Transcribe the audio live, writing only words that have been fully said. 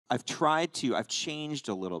I've changed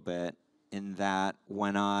a little bit in that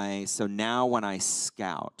now when I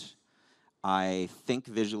scout, I think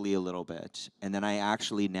visually a little bit, and then I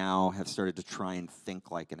actually now have started to try and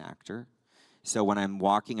think like an actor. So when I'm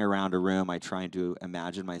walking around a room, I try to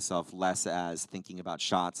imagine myself less as thinking about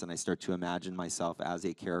shots, and I start to imagine myself as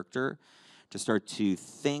a character, to start to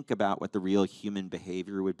think about what the real human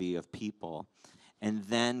behavior would be of people, and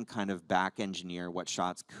then kind of back engineer what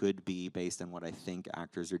shots could be based on what I think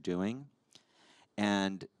actors are doing.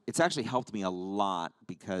 And it's actually helped me a lot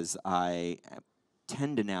because I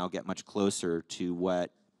tend to now get much closer to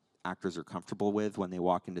what actors are comfortable with when they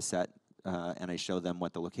walk into set, and I show them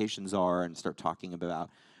what the locations are and start talking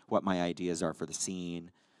about what my ideas are for the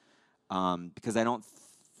scene. Because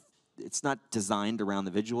it's not designed around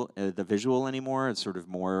the visual anymore. It's sort of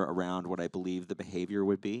more around what I believe the behavior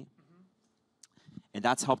would be. And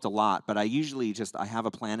that's helped a lot, but I usually I have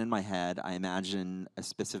a plan in my head. I imagine a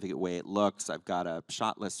specific way it looks. I've got a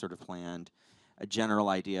shot list sort of planned, a general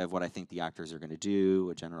idea of what I think the actors are going to do,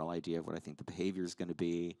 a general idea of what I think the behavior is going to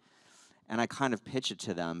be. And I kind of pitch it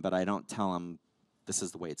to them, but I don't tell them this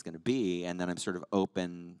is the way it's going to be, and then I'm sort of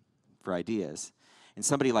open for ideas. And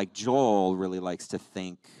somebody like Joel really likes to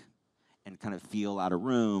think and kind of feel out a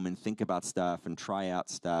room and think about stuff and try out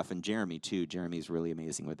stuff. And Jeremy, too. Jeremy's really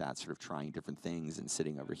amazing with that, sort of trying different things and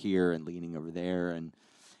sitting over here and leaning over there. And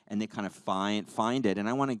they kind of find it. And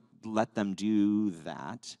I want to let them do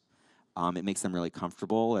that. It makes them really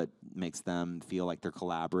comfortable. It makes them feel like they're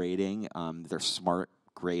collaborating. They're smart,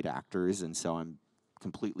 great actors. And so I'm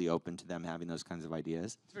completely open to them having those kinds of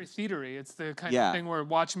ideas. It's very theatery. It's the kind of thing where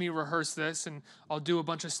watch me rehearse this and I'll do a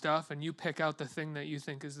bunch of stuff and you pick out the thing that you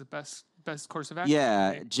think is the best course of action.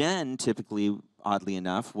 Yeah, Jen typically, oddly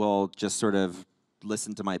enough, will just sort of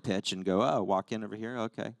listen to my pitch and go, "Oh, walk in over here.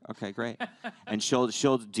 Okay, great." And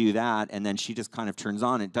she'll do that, and then she just kind of turns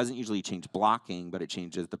on. It doesn't usually change blocking, but it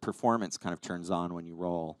changes the performance. Kind of turns on when you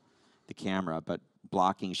roll the camera, but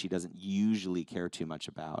blocking she doesn't usually care too much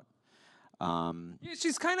about. Yeah,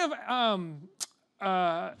 she's kind of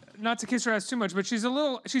not to kiss her ass too much, but she's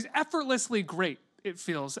effortlessly great. It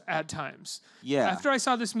feels at times. Yeah. After I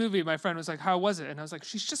saw this movie, my friend was like, "How was it?" And I was like,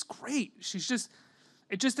 "She's just great.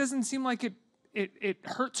 It just doesn't seem like it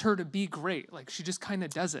hurts her to be great. Like she just kind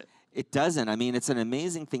of does it." It doesn't. I mean, it's an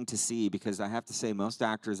amazing thing to see because I have to say most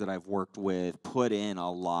actors that I've worked with put in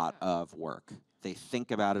a lot of work. They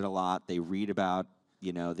think about it a lot. They read about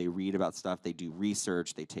stuff. They do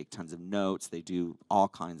research. They take tons of notes. They do all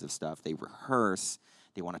kinds of stuff. They rehearse.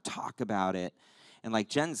 They want to talk about it. And like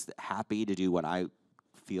Jen's happy to do what I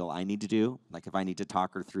feel I need to do. Like if I need to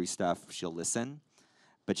talk her through stuff, she'll listen.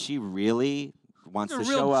 But she really wants to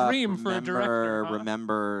show up. Dream for a director. Huh?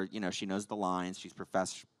 Remember, she knows the lines. She's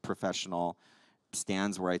professional.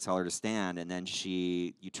 Stands where I tell her to stand, and then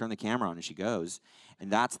you turn the camera on and she goes.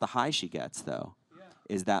 And that's the high she gets, though. Yeah.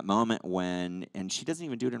 Is that moment when, and she doesn't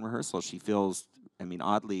even do it in rehearsal. She feels,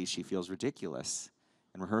 oddly, she feels ridiculous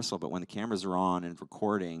in rehearsal. But when the cameras are on and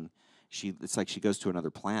recording, it's like she goes to another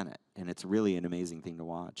planet, and it's really an amazing thing to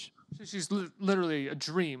watch. She's literally a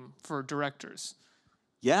dream for directors.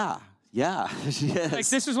 Yeah, she is. Like,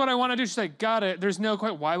 this is what I want to do. She's like, got it. There's no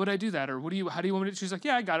question. Why would I do that? Or how do you want me to? She's like,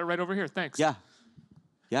 yeah, I got it right over here. Thanks. Yeah.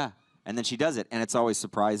 And then she does it, and it's always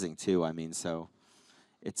surprising too. So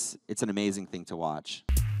it's an amazing thing to watch.